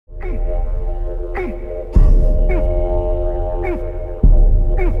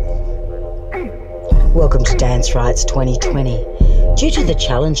Welcome to Dance Rites 2020. Due to the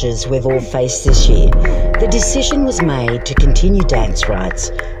challenges we've all faced this year, the decision was made to continue Dance Rites,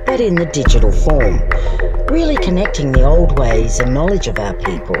 but in the digital form, really connecting the old ways and knowledge of our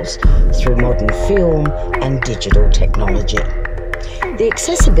peoples through modern film and digital technology. The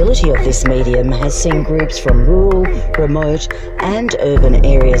accessibility of this medium has seen groups from rural, remote and urban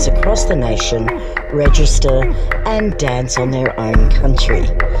areas across the nation register and dance on their own country.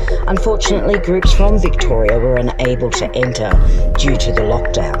 Unfortunately, groups from Victoria were unable to enter due to the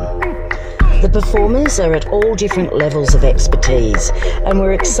lockdown. The performers are at all different levels of expertise, and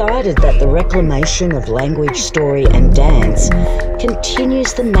we're excited that the reclamation of language, story and dance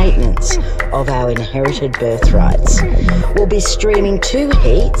continues the maintenance of our inherited birthrights. We'll be streaming 2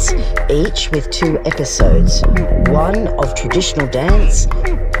 heats, each with 2 episodes, one of traditional dance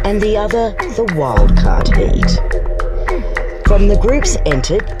and the other the Wildcard Heat. From the groups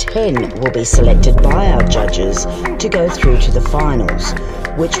entered, 10 will be selected by our judges to go through to the finals,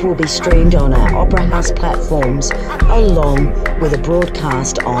 which will be streamed on our Opera House platforms along with a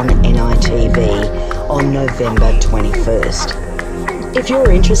broadcast on NITV on November 21st. If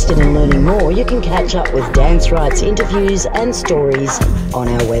you're interested in learning more, you can catch up with Dance Rites interviews and stories on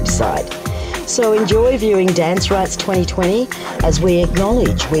our website. So enjoy viewing Dance Rites 2020 as we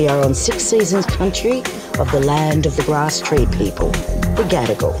acknowledge we are on 6 Seasons country of the land of the grass tree people, the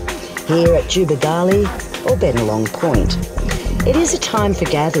Gadigal, here at Jubagali or Bennelong Point. It is a time for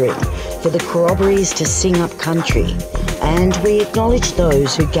gathering, for the corroborees to sing up country, and we acknowledge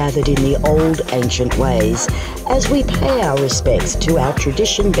those who gathered in the old ancient ways as we pay our respects to our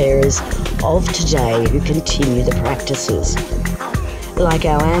tradition bearers of today who continue the practices. Like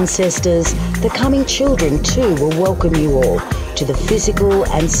our ancestors, the coming children too will welcome you all to the physical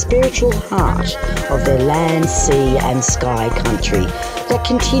and spiritual heart of their land, sea and sky country that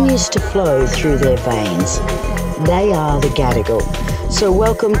continues to flow through their veins. They are the Gadigal. So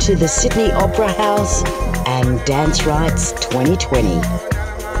welcome to the Sydney Opera House and Dance Rites 2020.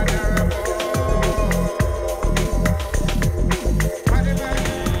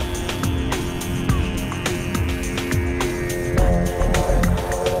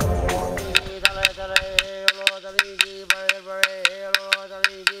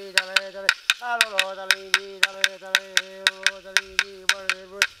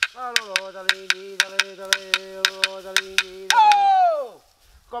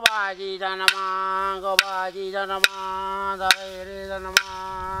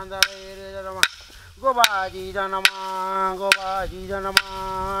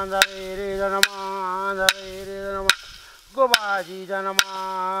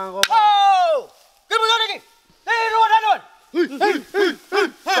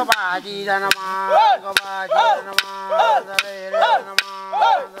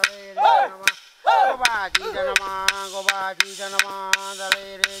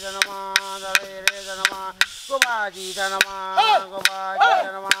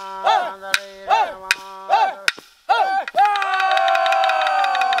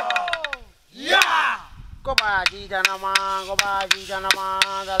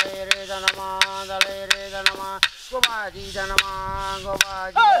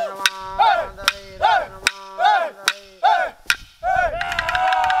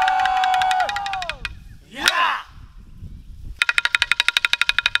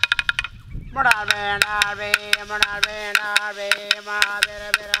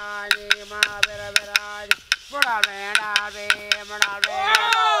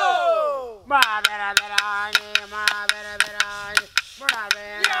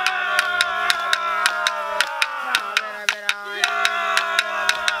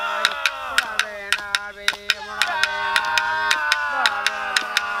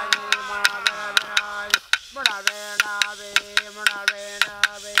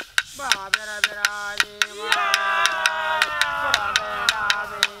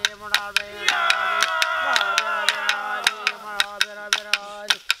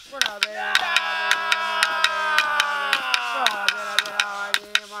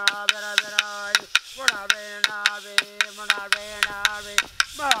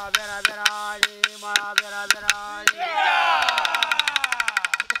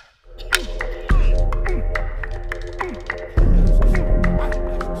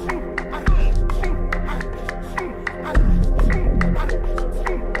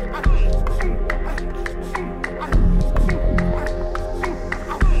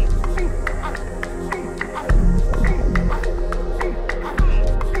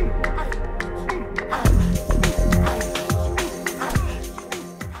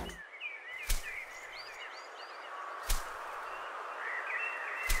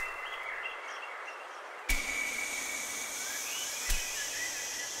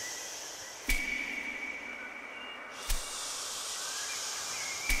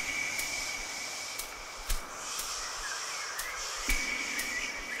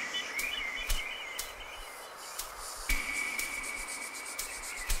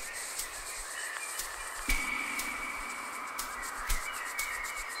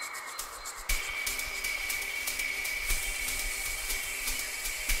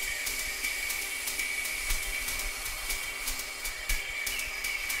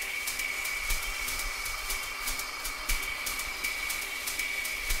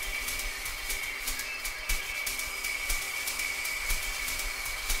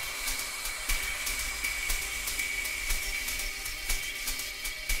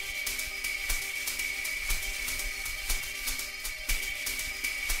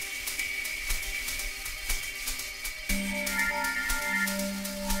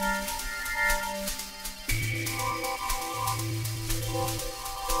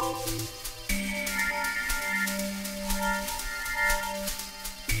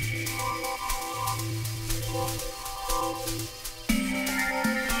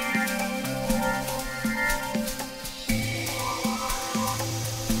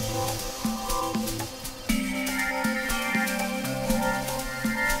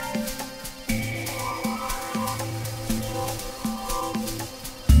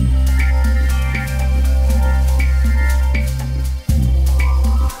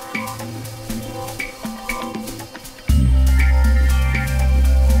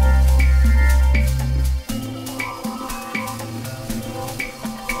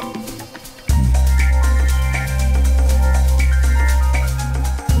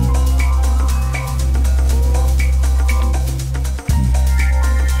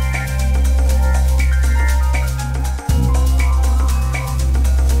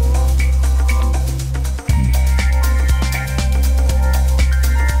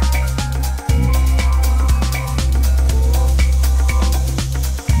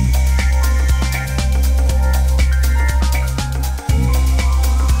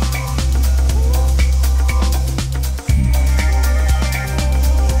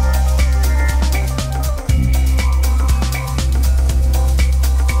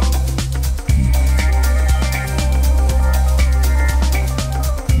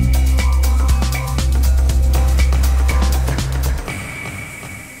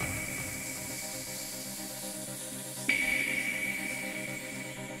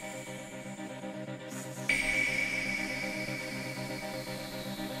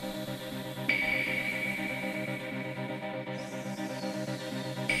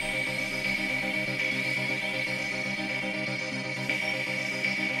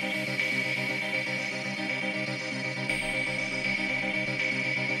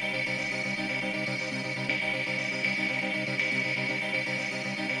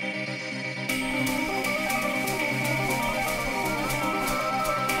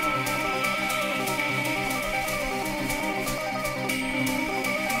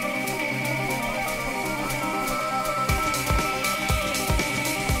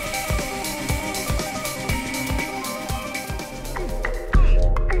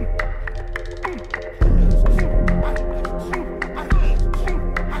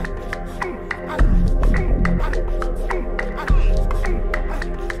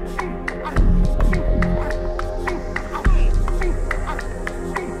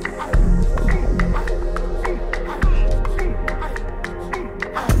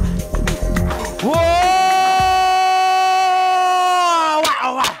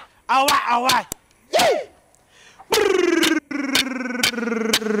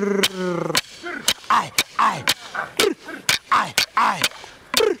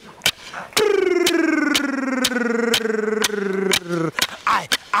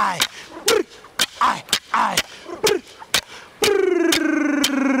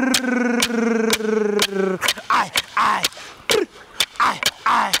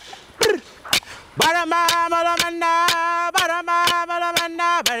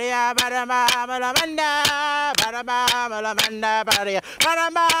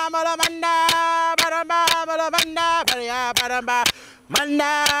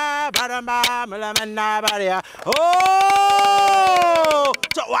 Oh,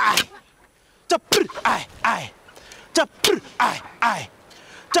 so why? Chapur, I. Chapur, I.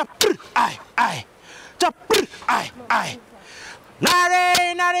 Chapur, I. Chapur, I.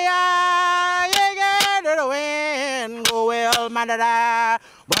 Nare, nare, ye get it away, go well, mandara,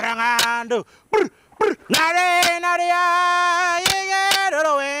 barangandu. Nare, nare, ye get it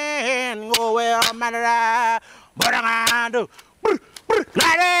away, go well, mandara, barangandu.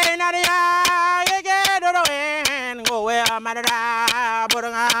 Nare, nare, ye get it away, go well, mandara,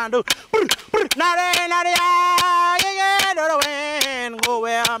 barangandu. Nare, nare, ye get it away, go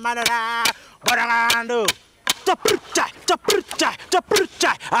well, mandara, barangandu. Capurcai,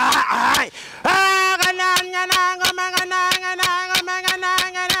 ai,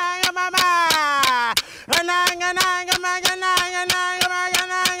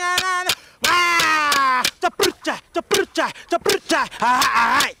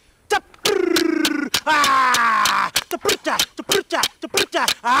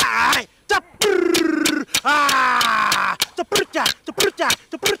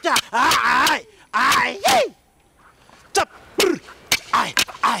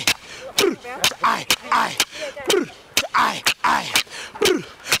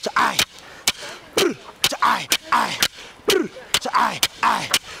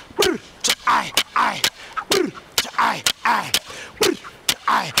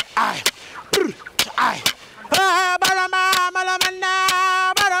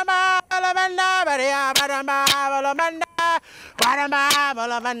 Baramba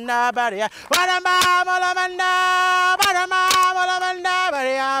Baramamala Baria, Baramamala Manda, Baramamala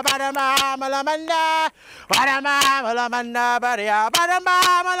Baria, Baramamala Manda, Baramamala Manda Baria,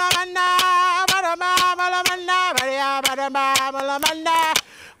 Baramamala Manda, Baramamala Manda Baria, Baramamala Manda,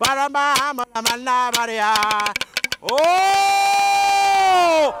 Baramamala Manda Baria. Oh!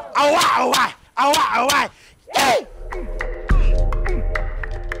 Awa, awa, awa, awa. Yay!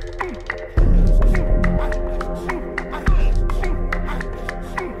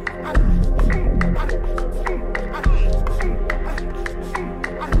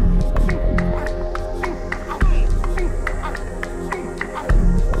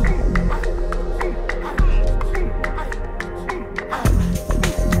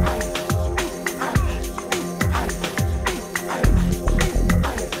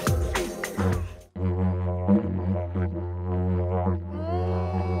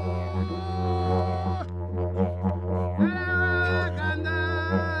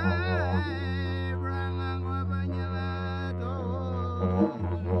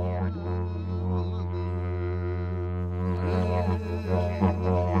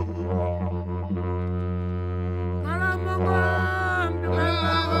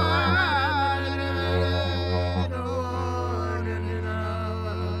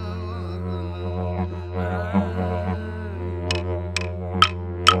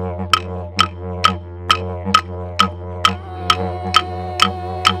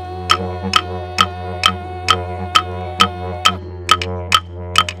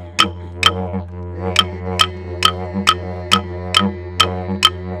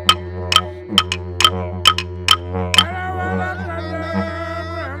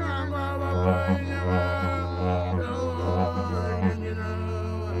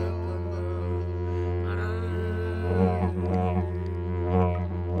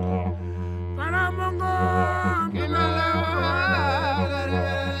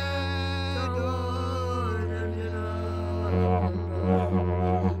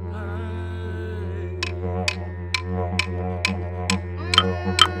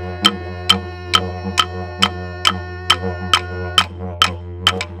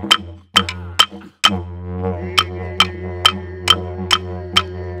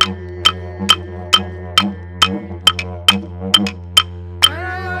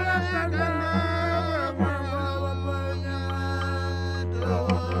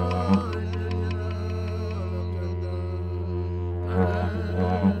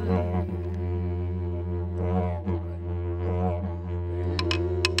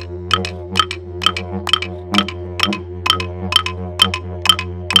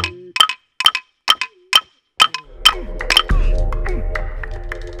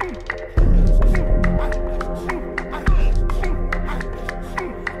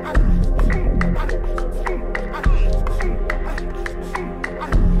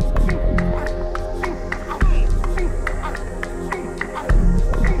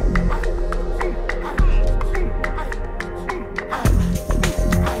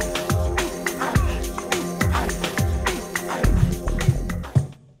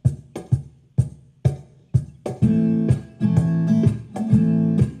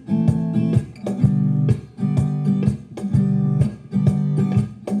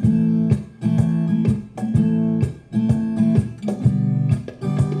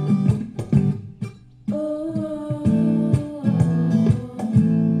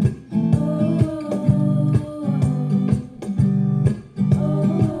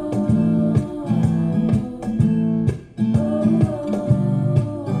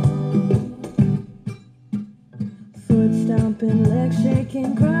 stomping, legs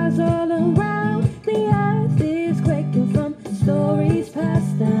shaking, cries all around. The earth is quaking from stories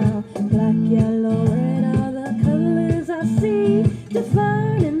passed down. Black, yellow, red are the colors I see,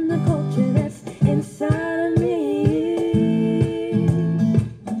 defining the culture that's inside of me.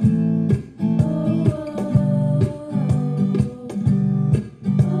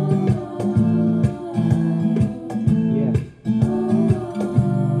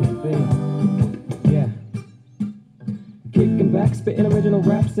 Spitting original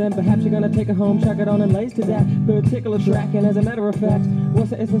raps, and perhaps you're gonna take it home, chuck it on and lace to that particular track. And as a matter of fact, what's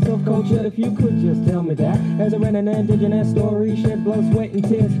the essence of culture? If you could just tell me that. As I read an indigenous story, shed blood, sweat, and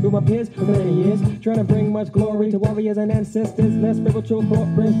tears through my peers for many years, trying to bring much glory to warriors and ancestors. Less spiritual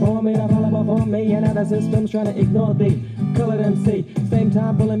footprints for me, that all above me, and other systems trying to ignore the colored MC. Same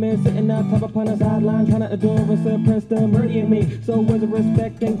time, pulling me, sitting up top upon the sideline, trying to adore and suppress the murder in me. So with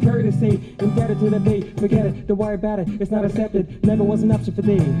respect and courtesy, indebted to the beat. Forget it, don't worry about it, it's not accepted. Never was an option for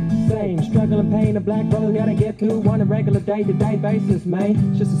thee. Same struggle and pain, a black brother gotta get through on a regular day-to-day basis, mate. man.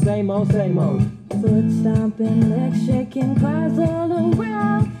 It's just the same old, same old. Foot stomping, legs shaking, cries all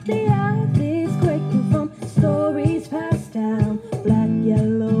around. The earth is quaking from stories passed down. Black,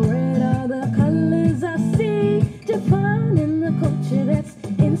 yellow, red are the colors I see, defining the culture that's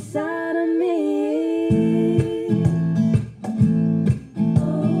inside of me.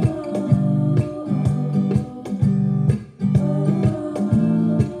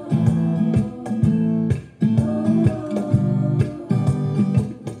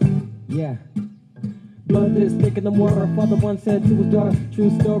 Yeah. Blood is thick in the water. Father once said to his daughter, true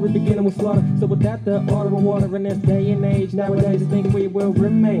story beginning with slaughter. So with that, the order of water in this day and age. Nowadays, I think we will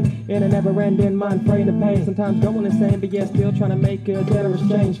remain in a never-ending mind frame of pain. Sometimes going insane, but yet still trying to make a generous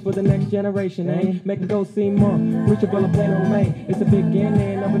change for the next generation, eh? Make the goal seem more reachable and plain remain. It's a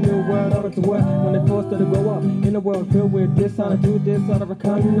beginning of a new world order to work. When they forced her to grow up in a world filled with dishonor, do dishonor, a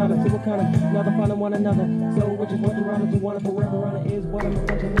kind another, to a kind of another, finding one another. So which is what the honor to one and forever honor is what I'm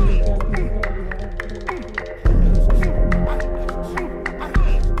essentially.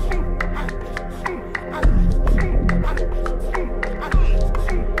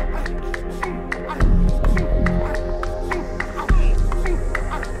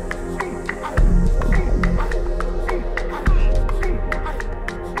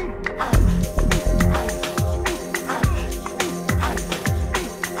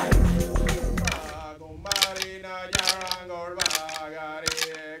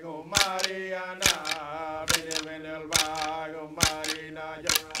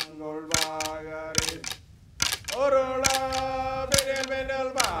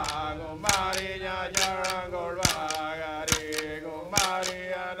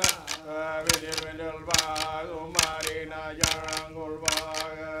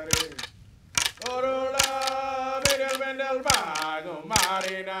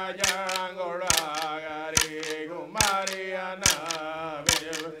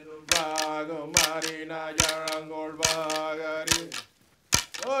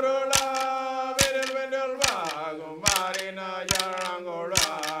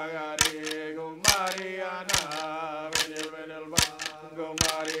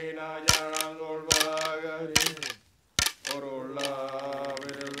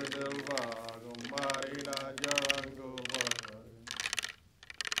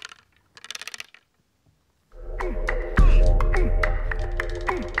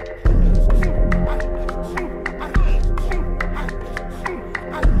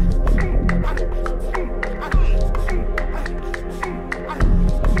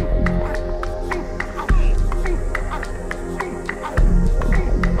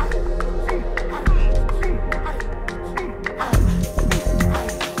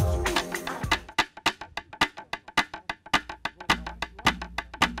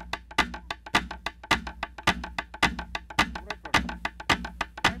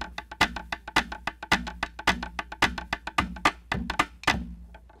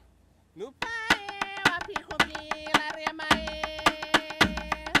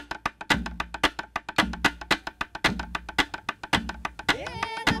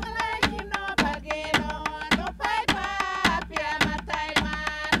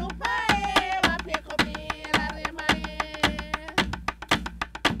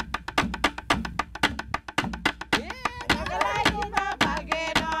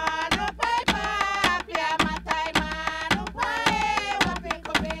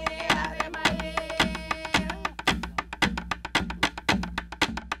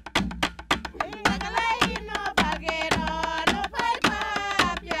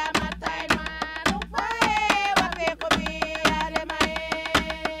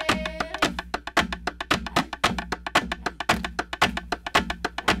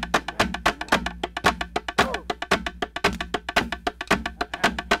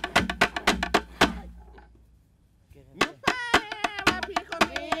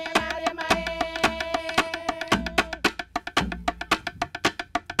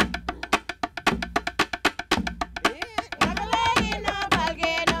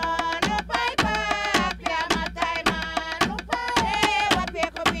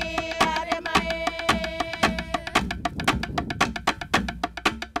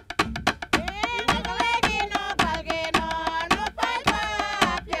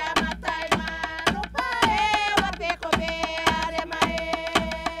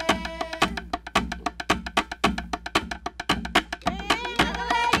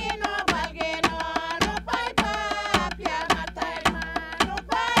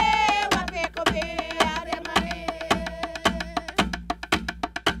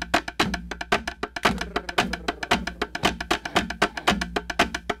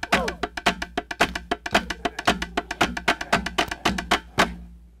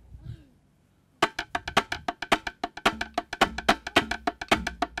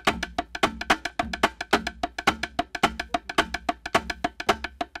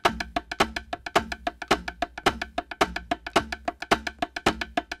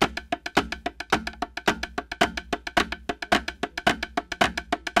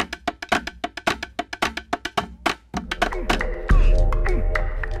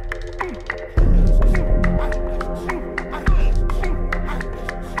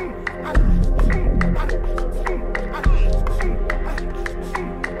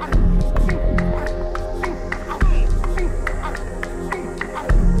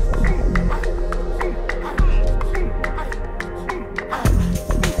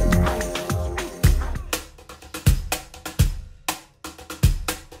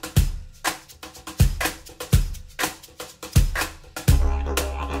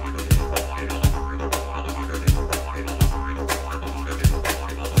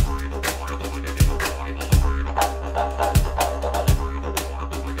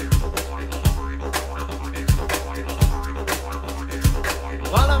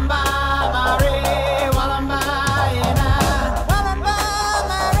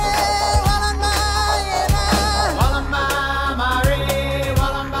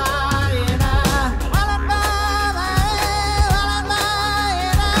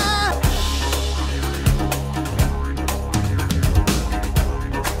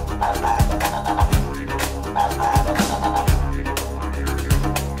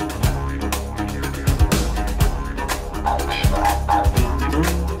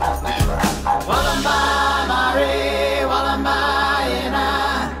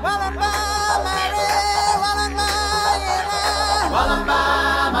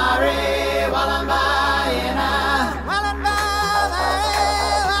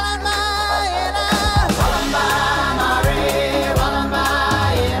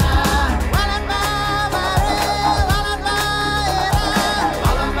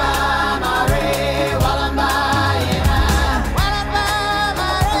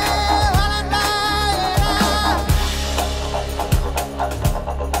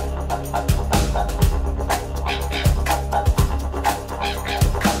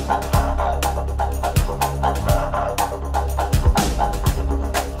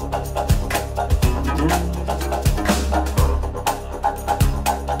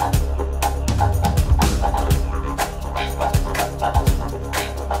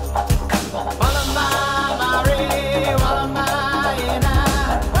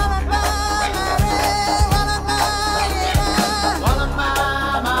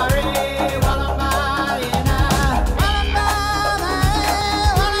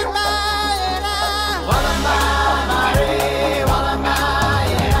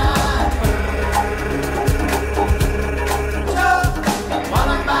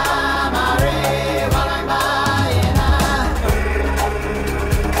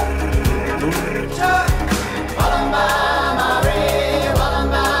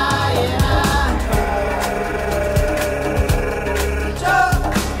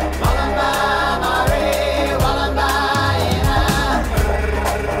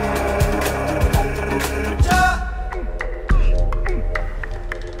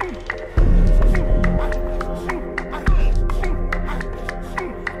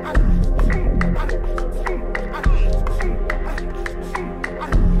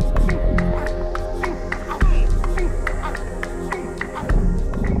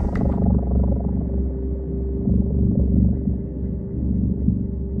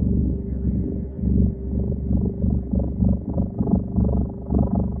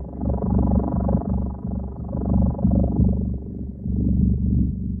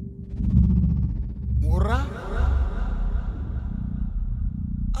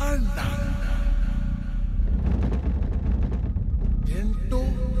 Tentu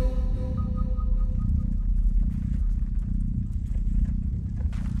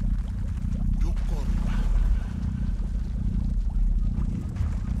Yuggera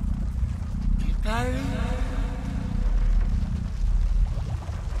Kitari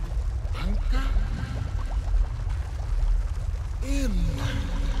Angka Irma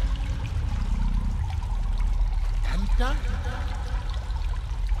Tanta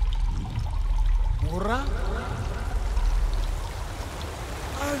Mura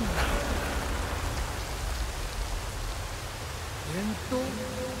Ana Tentu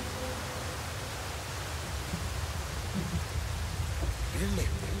Ele